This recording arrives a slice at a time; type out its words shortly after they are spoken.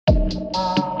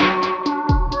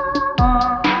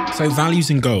So values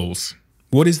and goals,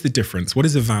 what is the difference? What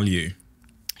is a value?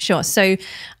 Sure. So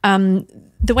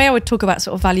the way I would talk about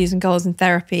sort of values and goals in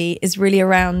therapy is really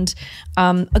around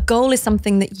a goal is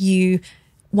something that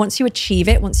once you achieve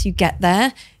it, once you get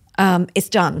there, it's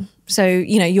done. So,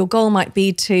 your goal might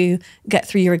be to get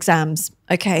through your exams.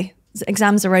 Okay,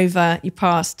 exams are over, you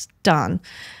passed, done.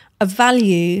 A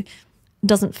value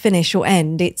doesn't finish or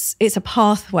end. It's a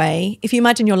pathway. If you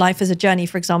imagine your life as a journey,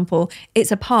 for example,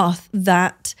 it's a path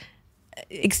that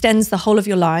extends the whole of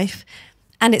your life.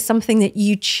 And it's something that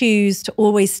you choose to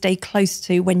always stay close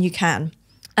to when you can.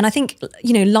 And I think,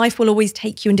 life will always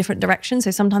take you in different directions.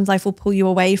 So sometimes life will pull you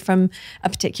away from a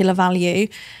particular value.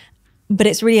 But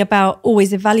it's really about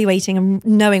always evaluating and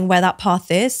knowing where that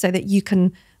path is so that you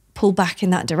can pull back in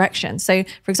that direction. So,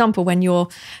 for example, when your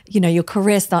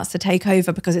career starts to take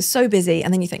over because it's so busy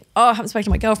and then you think, oh, I haven't spoken to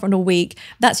my girlfriend all week.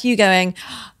 That's you going,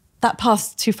 that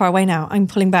path's too far away now. I'm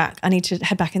pulling back. I need to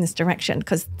head back in this direction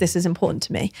because this is important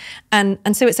to me. And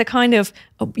so it's a kind of,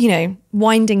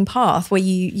 winding path where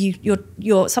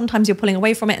you're sometimes you're pulling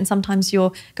away from it and sometimes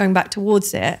you're going back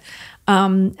towards it.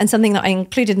 And something that I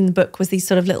included in the book was these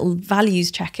sort of little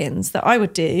values check-ins that I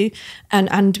would do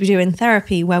and we do in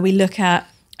therapy where we look at,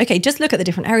 okay, just look at the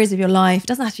different areas of your life. It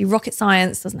doesn't have to be rocket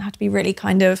science, doesn't have to be really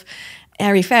kind of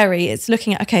airy-fairy. It's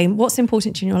looking at, okay, what's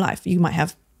important to you in your life? You might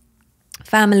have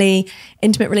family,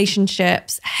 intimate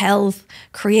relationships, health,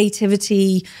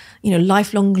 creativity,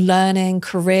 lifelong learning,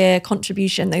 career,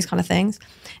 contribution, those kind of things.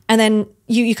 And then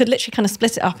you could literally kind of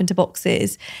split it up into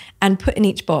boxes and put in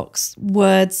each box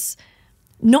words,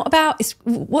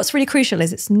 what's really crucial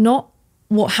is it's not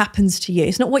what happens to you.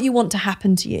 It's not what you want to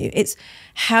happen to you. It's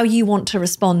how you want to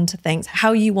respond to things,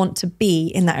 how you want to be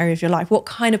in that area of your life, what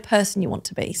kind of person you want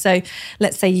to be. So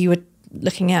let's say you were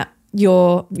looking at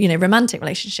your, romantic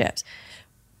relationships.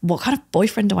 What kind of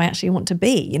boyfriend do I actually want to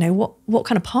be? What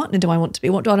kind of partner do I want to be?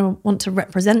 What do I want to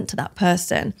represent to that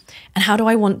person? And how do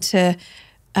I want to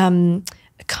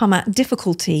come at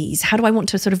difficulties? How do I want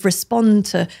to sort of respond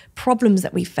to problems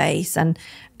that we face? And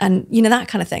that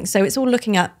kind of thing. So it's all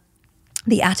looking at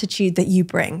the attitude that you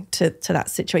bring to that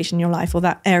situation in your life or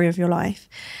that area of your life.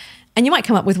 And you might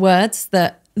come up with words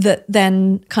that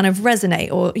then kind of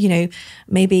resonate or,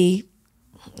 maybe,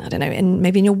 I don't know,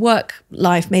 maybe in your work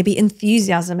life, maybe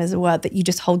enthusiasm is a word that you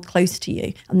just hold close to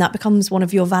you and that becomes one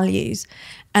of your values.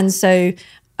 And so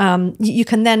you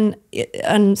can then,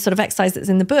 and sort of exercise that's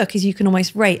in the book is you can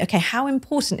almost rate, okay, how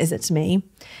important is it to me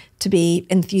to be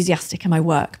enthusiastic in my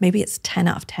work? Maybe it's 10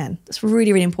 out of 10. That's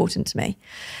really, really important to me.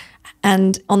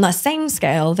 And on that same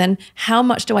scale, then how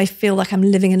much do I feel like I'm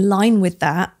living in line with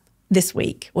that this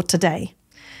week or today?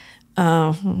 2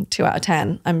 out of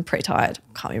 10. I'm pretty tired.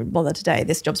 Can't even bother today.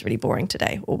 This job's really boring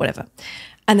today or whatever.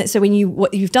 And that, so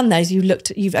what you've done there is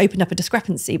you've opened up a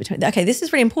discrepancy between, okay, this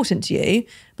is really important to you,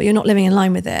 but you're not living in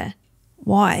line with it.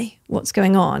 Why? What's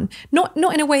going on? Not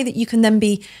in a way that you can then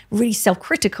be really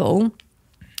self-critical,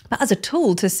 but as a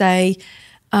tool to say,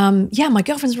 my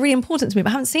girlfriend's really important to me, but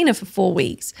I haven't seen her for 4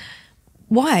 weeks.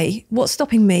 Why? What's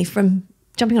stopping me from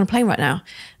jumping on a plane right now?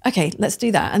 Okay, let's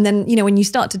do that. And then, when you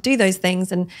start to do those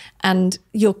things and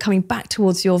you're coming back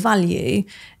towards your value,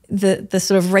 the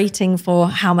sort of rating for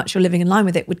how much you're living in line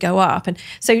with it would go up. And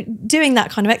so doing that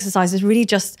kind of exercise is really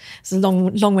just a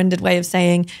long-winded way of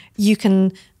saying you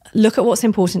can look at what's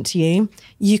important to you.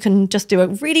 You can just do a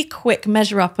really quick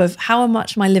measure up of how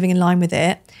much am I living in line with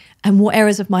it and what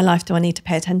areas of my life do I need to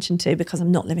pay attention to because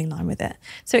I'm not living in line with it.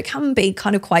 So it can be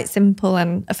kind of quite simple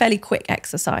and a fairly quick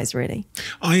exercise, really.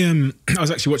 I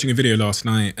was actually watching a video last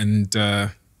night and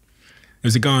there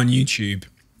was a guy on YouTube.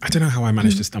 I don't know how I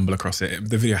managed to stumble across it.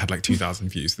 The video had like 2,000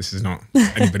 views. This is not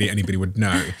anybody would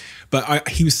know. But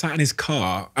he was sat in his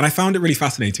car and I found it really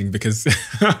fascinating because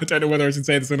I don't know whether I should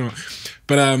say this or not.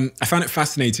 But I found it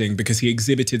fascinating because he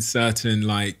exhibited certain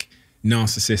like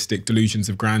narcissistic delusions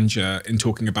of grandeur in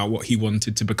talking about what he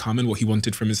wanted to become and what he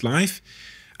wanted from his life.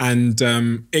 And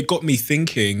it got me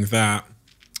thinking that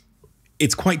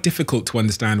it's quite difficult to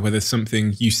understand whether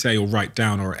something you say or write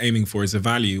down or are aiming for is a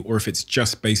value or if it's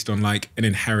just based on like an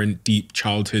inherent deep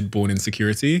childhood born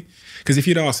insecurity. Because if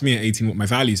you'd asked me at 18 what my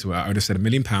values were, I would have said £1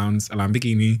 million, a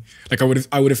Lamborghini. Like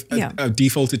I would have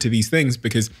defaulted to these things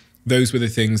because those were the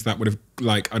things that would have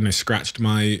like, I don't know, scratched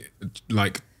my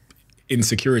like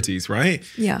insecurities, right?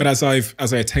 Yeah. But as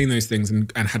I attained those things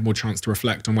and had more chance to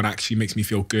reflect on what actually makes me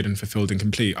feel good and fulfilled and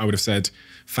complete, I would have said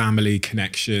family,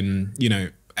 connection,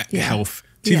 health,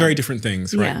 Two very different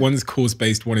things, right? Yeah. One's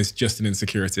cause-based, one is just an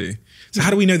insecurity. So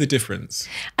how do we know the difference?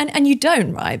 And you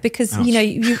don't, right? Because, you know,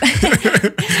 you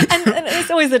and it's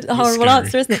always a horrible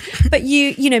answer, isn't it? But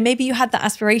you know, maybe you had that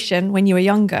aspiration when you were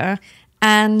younger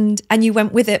and you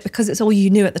went with it because it's all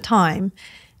you knew at the time.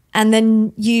 And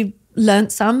then you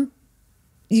learnt some,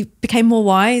 you became more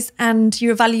wise and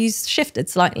your values shifted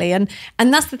slightly. And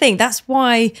that's the thing. That's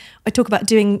why I talk about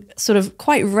doing sort of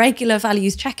quite regular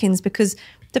values check-ins, because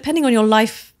depending on your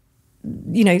life,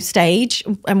 you know, stage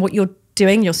and what you're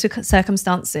doing, your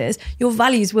circumstances, your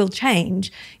values will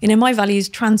change. You know, my values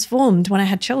transformed when I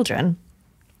had children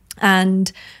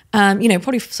and, you know,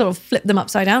 probably sort of flipped them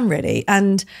upside down really.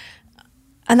 And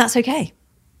that's okay.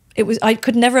 I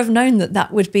could never have known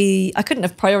that would be, I couldn't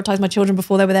have prioritized my children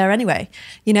before they were there anyway,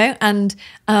 you know? And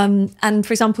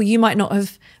for example, you might not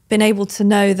have been able to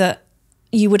know that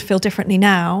you would feel differently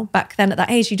now. Back then at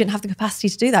that age, you didn't have the capacity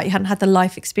to do that. You hadn't had the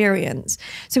life experience.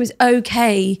 So it's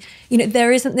okay. You know,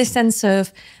 there isn't this sense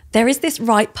of, there is this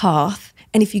right path.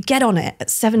 And if you get on it at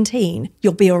 17,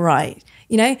 you'll be all right.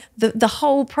 You know, the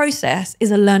whole process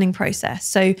is a learning process.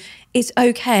 So it's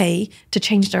okay to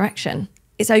change direction.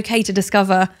 It's okay to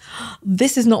discover,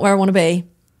 this is not where I want to be,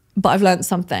 but I've learned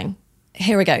something.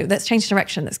 Here we go. Let's change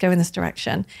direction. Let's go in this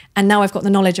direction. And now I've got the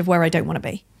knowledge of where I don't want to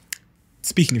be.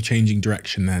 Speaking of changing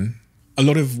direction then, a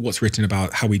lot of what's written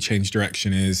about how we change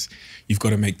direction is you've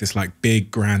got to make this like big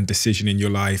grand decision in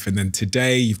your life. And then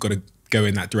today you've got to go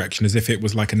in that direction as if it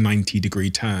was like a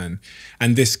 90-degree turn.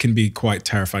 And this can be quite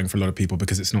terrifying for a lot of people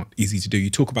because it's not easy to do.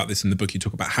 You talk about this in the book, you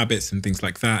talk about habits and things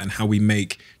like that and how we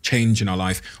make change in our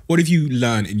life. What have you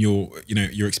learned in your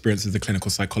experience as a clinical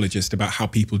psychologist about how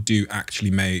people do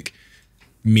actually make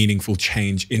meaningful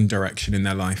change in direction in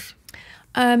their life?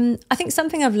 I think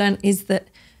something I've learned is that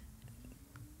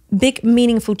big,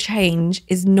 meaningful change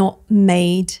is not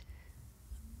made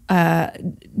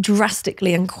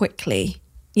drastically and quickly.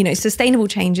 You know, sustainable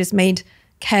change is made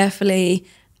carefully,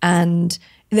 and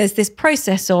there's this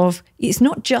process of, it's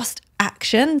not just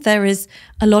action. There is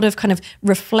a lot of kind of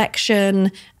reflection,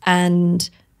 and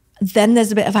then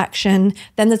there's a bit of action,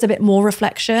 then there's a bit more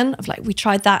reflection of like, we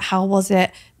tried that, how was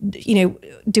it? You know,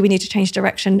 do we need to change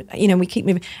direction? You know, we keep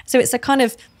moving. So it's a kind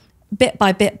of bit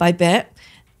by bit by bit,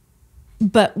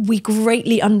 but we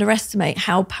greatly underestimate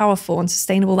how powerful and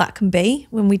sustainable that can be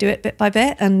when we do it bit by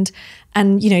bit and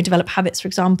you know, develop habits, for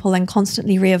example, and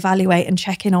constantly reevaluate and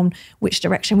check in on which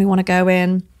direction we want to go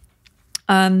in.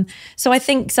 So I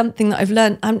think something that I've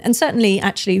learned, and certainly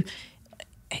actually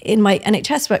in my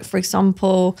NHS work, for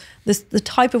example, the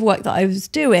type of work that I was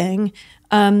doing,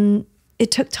 it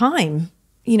took time.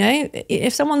 You know,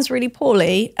 if someone's really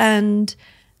poorly and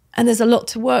there's a lot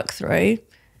to work through,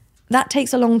 that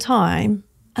takes a long time,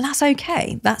 and that's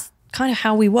okay. That's kind of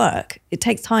how we work. It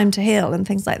takes time to heal and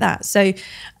things like that. So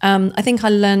I think I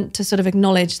learned to sort of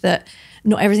acknowledge that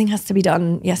not everything has to be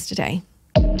done yesterday.